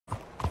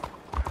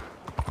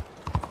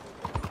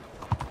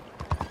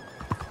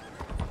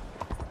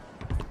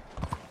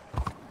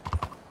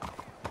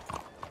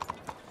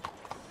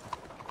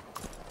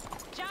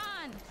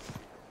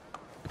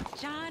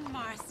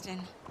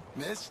Marston.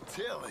 Miss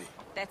Tilly.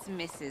 That's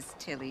Mrs.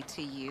 Tilly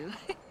to you.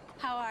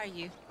 How are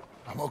you?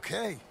 I'm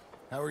okay.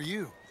 How are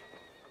you?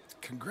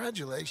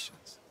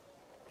 Congratulations.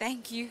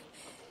 Thank you.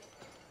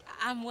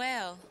 I'm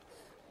well.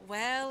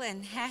 Well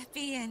and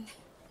happy, and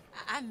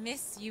I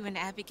miss you and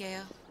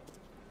Abigail.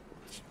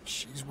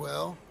 She's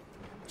well.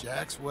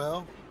 Jack's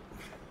well.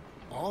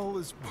 All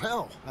is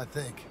well, I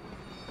think.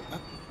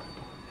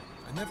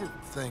 I never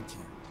thanked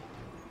you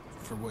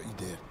for what you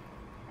did.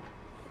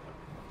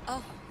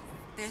 Oh,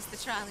 there's the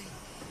trolley.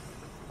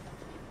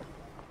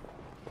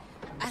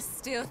 I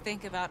still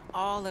think about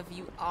all of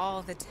you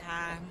all the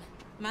time.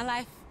 My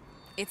life,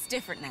 it's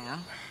different now.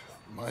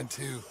 Mine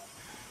too.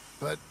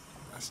 But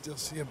I still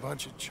see a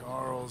bunch of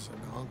Charles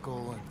and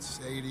Uncle and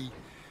Sadie.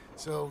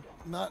 So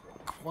not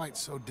quite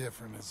so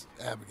different as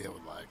Abigail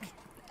would like.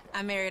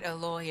 I married a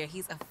lawyer.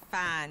 He's a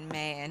fine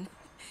man.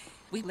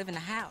 We live in a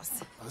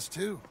house. Us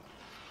too.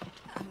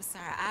 I'm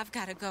sorry, I've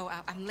got to go.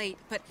 I'm late,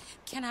 but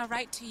can I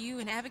write to you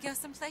and Abigail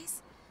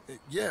someplace?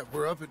 Yeah,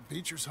 we're up at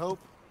Beecher's Hope,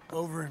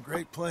 over in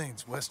Great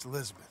Plains, West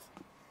Elizabeth.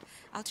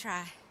 I'll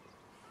try.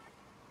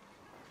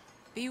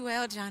 Be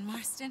well, John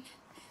Marston.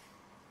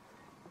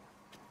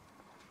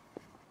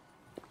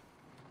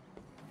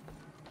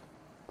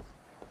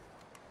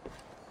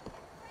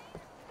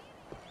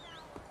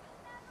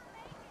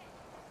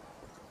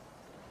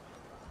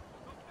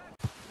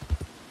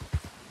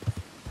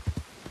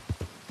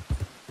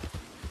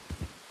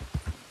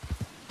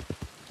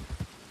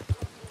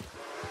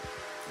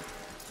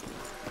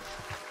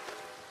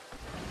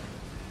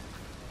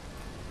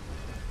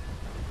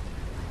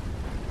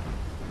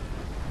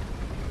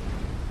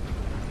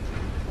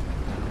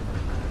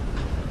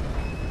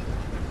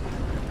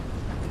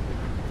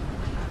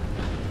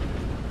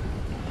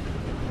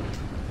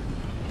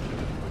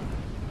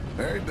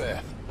 Mary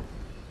Beth.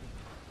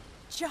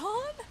 John?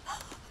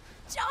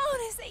 John,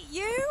 is it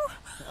you?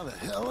 How the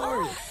hell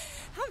are you?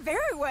 I'm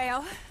very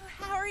well.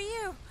 How are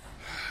you?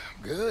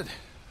 Good.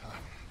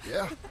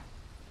 Yeah,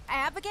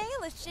 Abigail,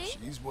 is she?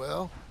 she's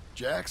well.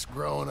 Jack's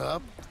growing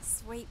up.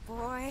 Sweet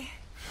boy.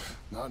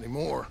 Not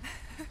anymore.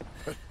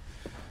 but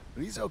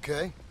he's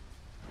okay.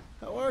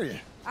 How are you?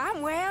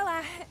 I'm well.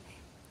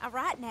 I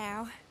write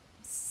now.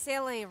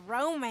 Silly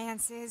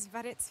romances,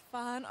 but it's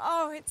fun.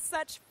 Oh, it's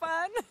such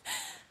fun.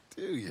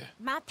 Do you?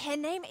 My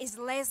pen name is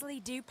Leslie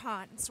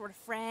Dupont. It's sort of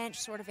French,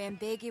 sort of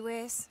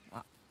ambiguous.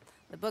 Well,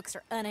 the books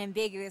are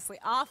unambiguously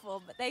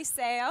awful, but they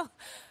sell.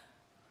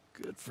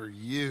 Good for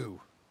you.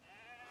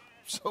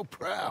 So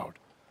proud.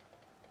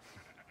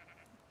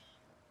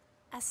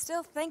 I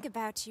still think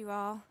about you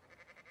all.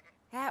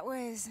 That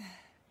was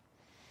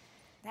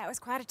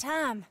quite a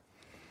time.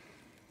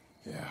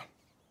 Yeah.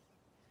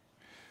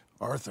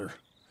 Arthur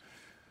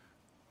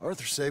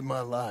saved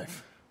my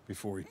life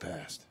before he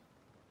passed.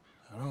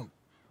 I don't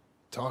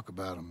talk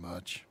about him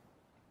much,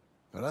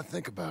 but I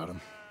think about him.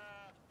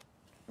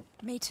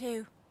 Me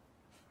too.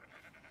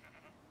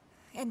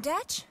 And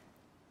Dutch?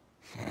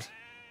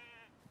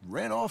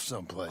 Ran off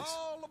someplace.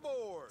 All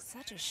aboard!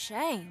 Such a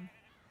shame.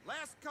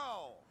 Last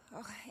call.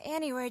 Oh,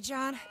 anyway,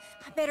 John,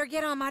 I better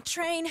get on my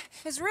train. It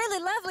was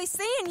really lovely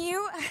seeing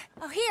you.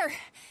 Oh, here.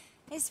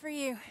 It's for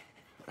you.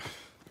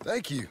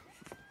 Thank you.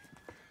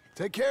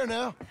 Take care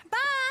now. Bye!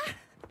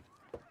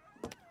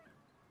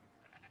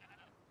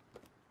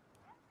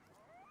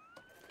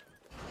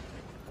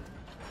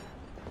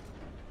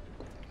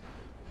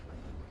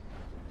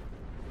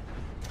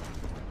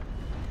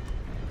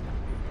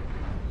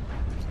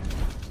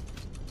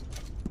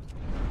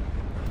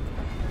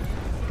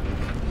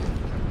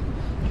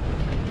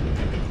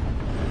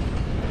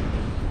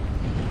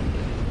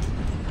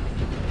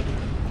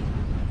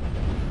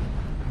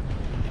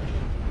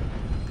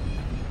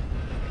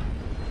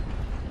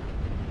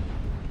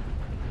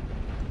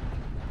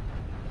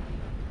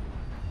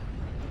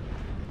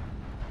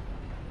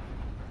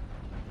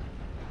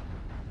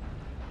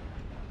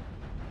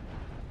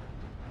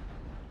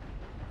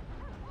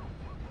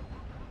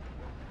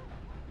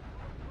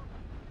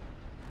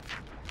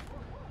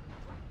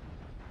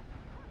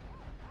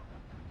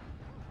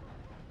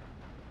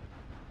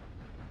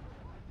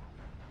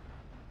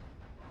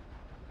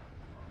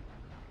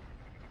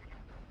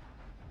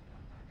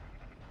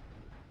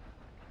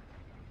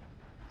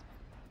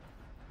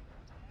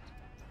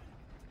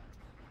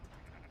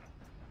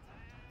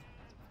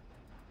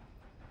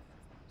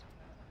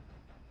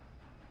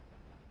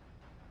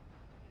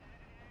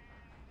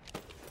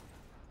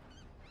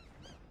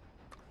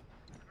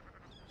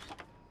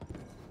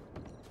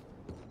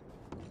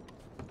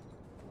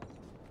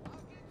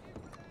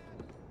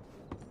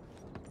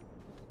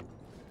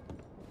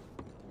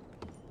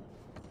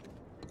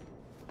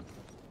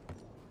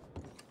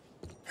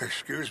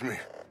 Excuse me.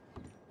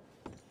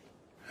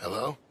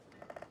 Hello?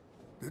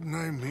 Didn't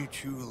I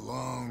meet you a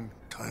long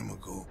time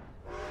ago?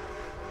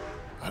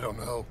 I don't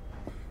know.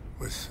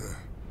 With,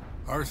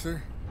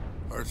 Arthur?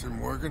 Arthur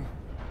Morgan?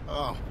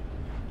 Oh,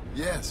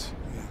 yes.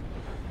 Yeah.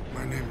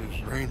 My name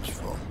is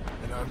Rangeful.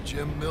 And I'm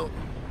Jim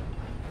Milton.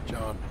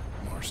 John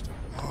Marston.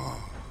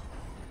 Oh.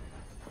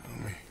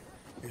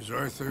 Is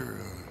Arthur,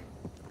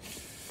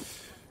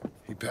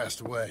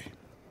 passed away.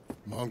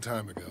 A long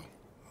time ago.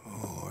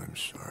 Oh, I'm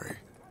sorry.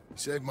 He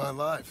saved my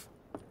life.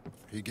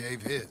 He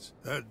gave his.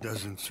 That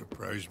doesn't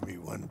surprise me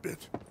one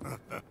bit.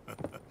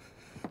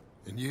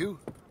 And you?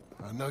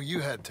 I know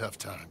you had tough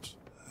times.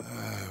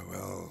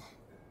 Well...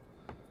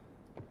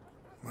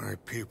 My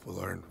people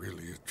aren't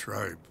really a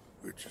tribe.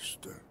 We're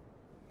just a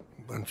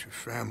bunch of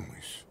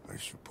families, I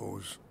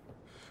suppose.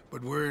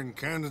 But we're in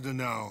Canada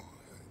now.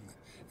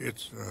 And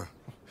it's,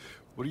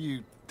 What are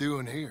you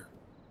doing here?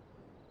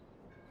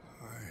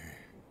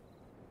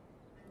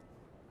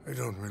 I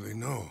don't really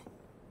know.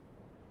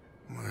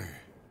 My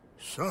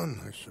son,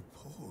 I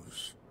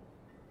suppose.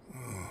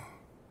 Oh,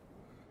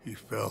 he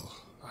fell.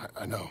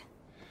 I know.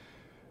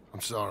 I'm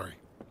sorry.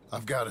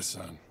 I've got a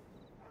son.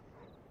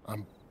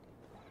 I'm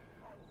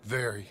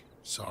very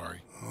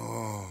sorry.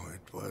 Oh,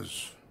 it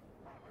was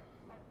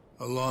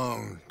a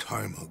long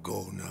time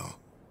ago now.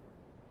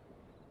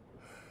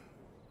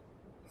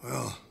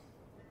 Well,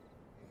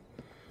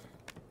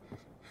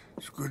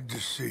 it's good to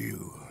see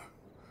you,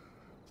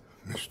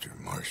 Mr.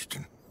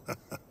 Marston.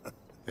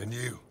 And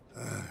you?